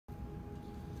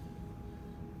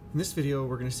In this video,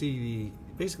 we're going to see the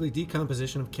basically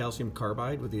decomposition of calcium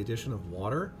carbide with the addition of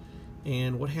water.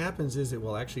 And what happens is it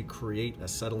will actually create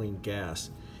acetylene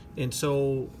gas. And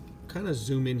so, kind of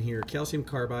zoom in here. Calcium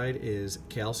carbide is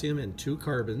calcium and 2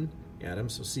 carbon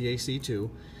atoms, so CaC2.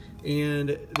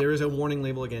 And there is a warning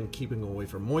label, again, keeping away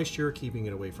from moisture, keeping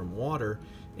it away from water.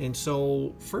 And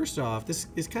so, first off, this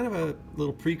is kind of a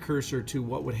little precursor to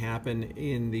what would happen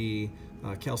in the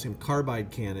calcium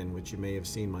carbide cannon, which you may have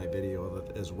seen my video of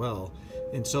it as well.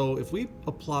 And so if we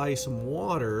apply some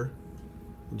water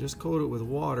and just coat it with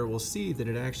water, we'll see that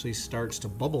it actually starts to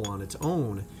bubble on its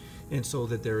own, and so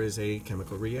that there is a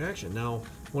chemical reaction. Now,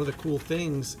 one of the cool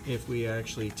things, if we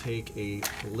actually take a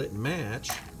lit match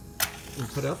and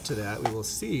put up to that, we will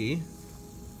see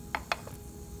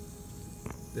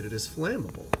that it is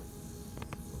flammable.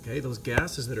 Okay, those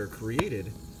gases that are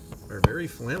created are very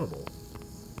flammable.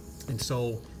 And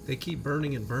so they keep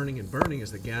burning and burning and burning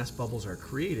as the gas bubbles are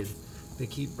created. They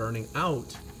keep burning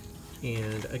out.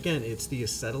 And again, it's the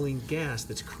acetylene gas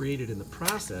that's created in the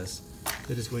process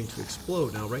that is going to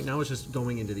explode. Now, right now it's just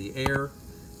going into the air.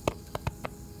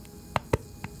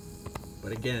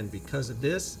 But again, because of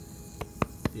this,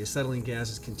 the acetylene gas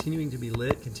is continuing to be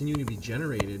lit, continuing to be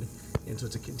generated, and so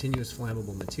it's a continuous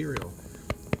flammable material.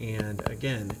 And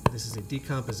again, this is a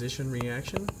decomposition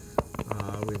reaction.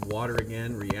 We have water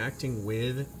again reacting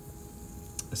with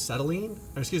acetylene,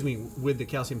 with the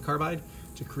calcium carbide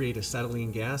to create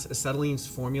acetylene gas. Acetylene's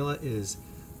formula is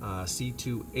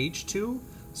C2H2,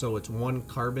 so it's one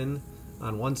carbon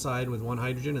on one side with one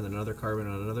hydrogen and then another carbon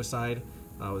on another side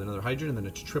with another hydrogen, and then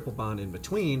it's a triple bond in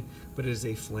between, but it is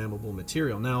a flammable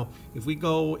material. Now, if we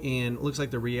go and it looks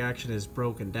like the reaction is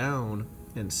broken down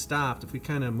and stopped, if we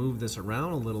kind of move this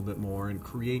around a little bit more and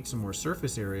create some more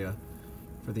surface area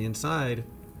for the inside,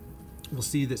 we'll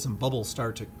see that some bubbles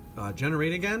start to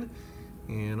generate again.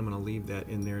 And I'm going to leave that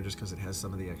in there just because it has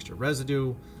some of the extra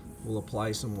residue. We'll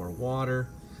apply some more water.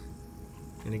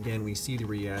 And again, we see the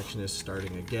reaction is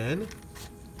starting again.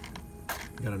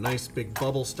 Got a nice big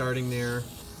bubble starting there.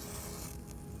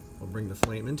 We'll bring the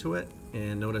flame into it.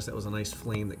 And notice that was a nice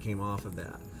flame that came off of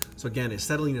that. So again,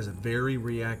 acetylene is a very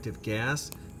reactive gas,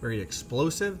 very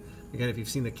explosive. Again, if you've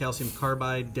seen the calcium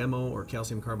carbide demo or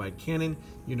calcium carbide cannon,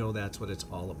 you know that's what it's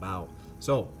all about.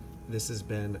 So this has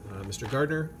been Mr.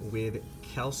 Gardner with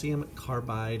calcium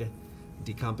carbide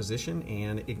decomposition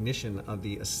and ignition of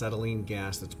the acetylene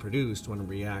gas that's produced when it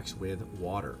reacts with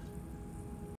water.